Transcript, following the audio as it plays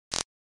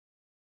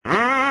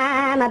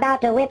I'm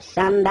about to whip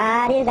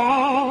somebody's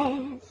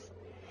ass.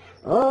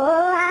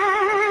 Oh,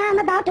 I'm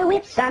about to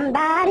whip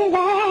somebody's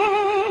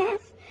ass.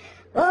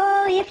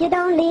 Oh, if you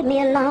don't leave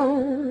me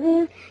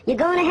alone, you're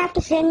gonna have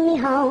to send me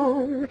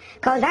home,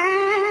 'cause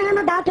I'm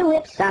about to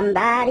whip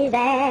somebody's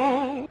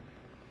ass.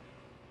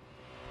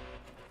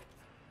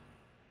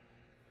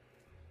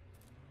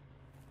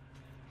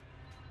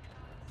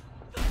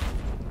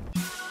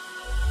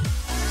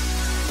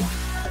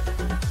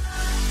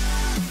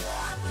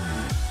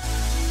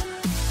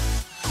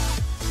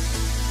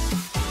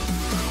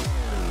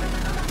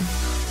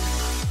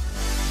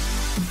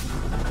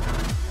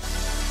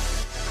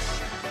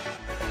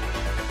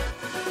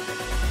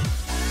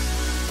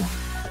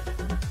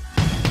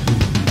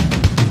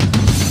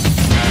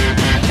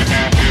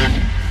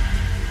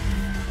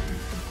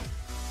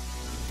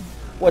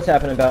 What's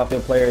happening,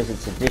 Battlefield players?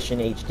 It's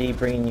SeditionHD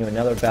bringing you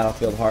another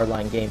Battlefield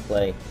Hardline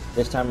gameplay.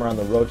 This time we're on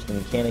the road to the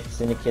Mechanic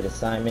Syndicate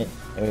assignment,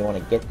 and we want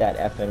to get that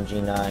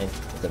FMG9.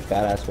 It's a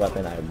badass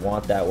weapon. I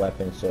want that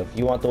weapon. So if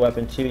you want the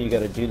weapon too, you got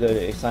to do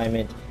the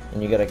assignment,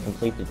 and you got to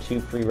complete the 2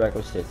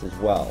 prerequisites as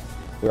well.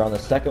 We're on the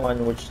second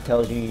one, which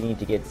tells you need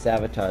to get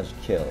Sabotage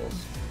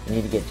kills. You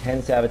need to get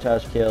 10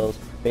 Sabotage kills.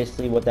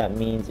 Basically what that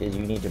means is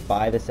you need to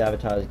buy the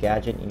Sabotage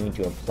gadget, you need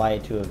to apply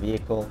it to a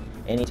vehicle.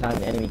 Anytime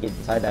an enemy gets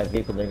inside that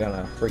vehicle, they're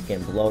gonna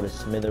freaking blow to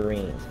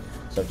smithereens.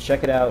 So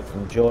check it out,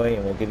 enjoy,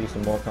 and we'll give you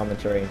some more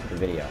commentary into the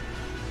video.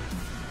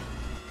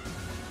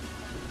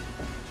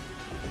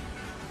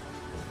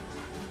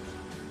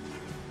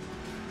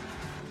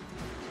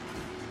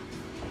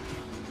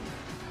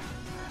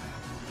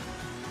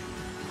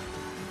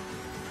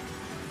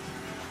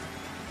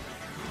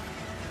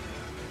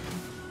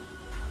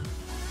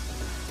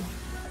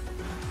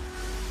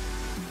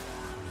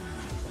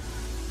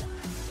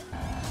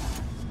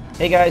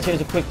 Hey guys, here's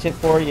a quick tip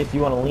for you. If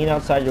you want to lean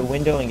outside your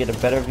window and get a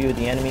better view of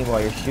the enemy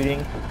while you're shooting,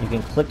 you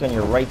can click on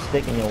your right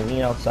stick and you'll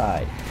lean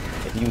outside.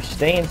 If you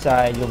stay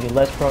inside, you'll be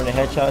less prone to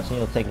headshots and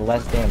you'll take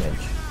less damage.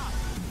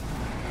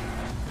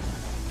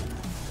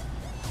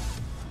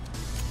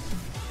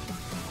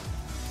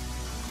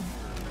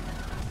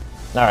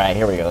 Alright,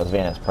 here we go. This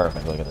van is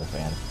perfect. Look at this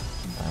van.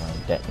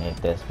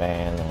 Detonate this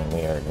van and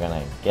we are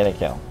gonna get a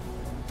kill.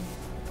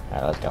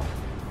 Alright, let's go.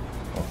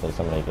 Hopefully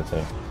somebody can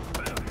see.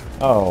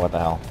 Oh, what the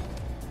hell.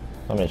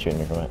 Somebody's shooting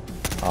me from it.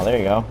 Oh, there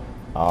you go.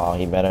 Oh,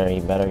 he better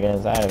get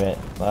inside of it.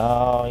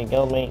 Oh, he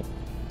killed me.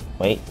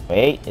 Wait,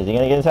 is he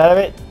gonna get inside of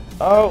it?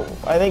 Oh,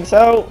 I think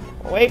so.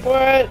 Wait for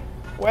it.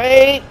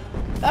 Wait.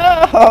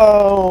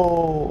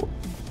 Oh.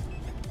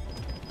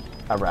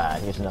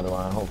 Alright, here's another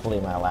one. Hopefully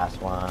my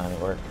last one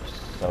works.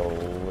 So,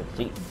 let's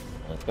see.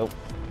 Let's go.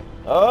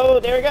 Oh,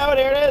 there we go.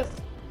 There it is.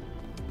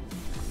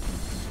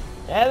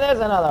 And there's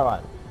another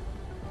one.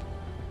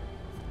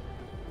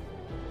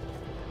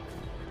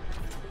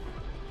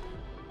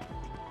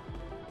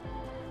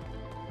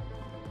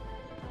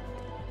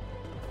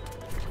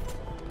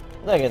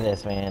 Look at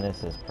this, man.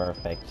 This is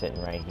perfect.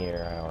 Sitting right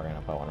here. We're going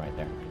to put one right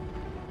there.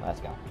 Let's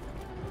go.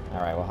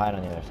 Alright, we'll hide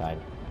on the other side.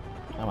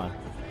 Come on.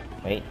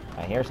 Wait.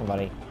 I hear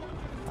somebody.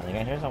 I think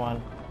I hear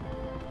someone.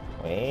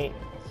 Wait.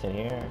 Sit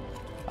here.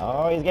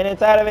 Oh, he's getting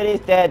inside of it. He's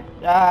dead.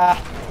 Ah!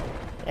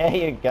 There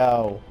you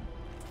go.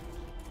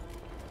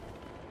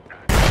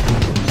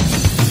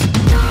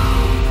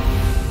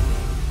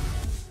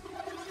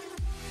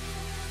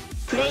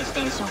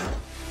 PlayStation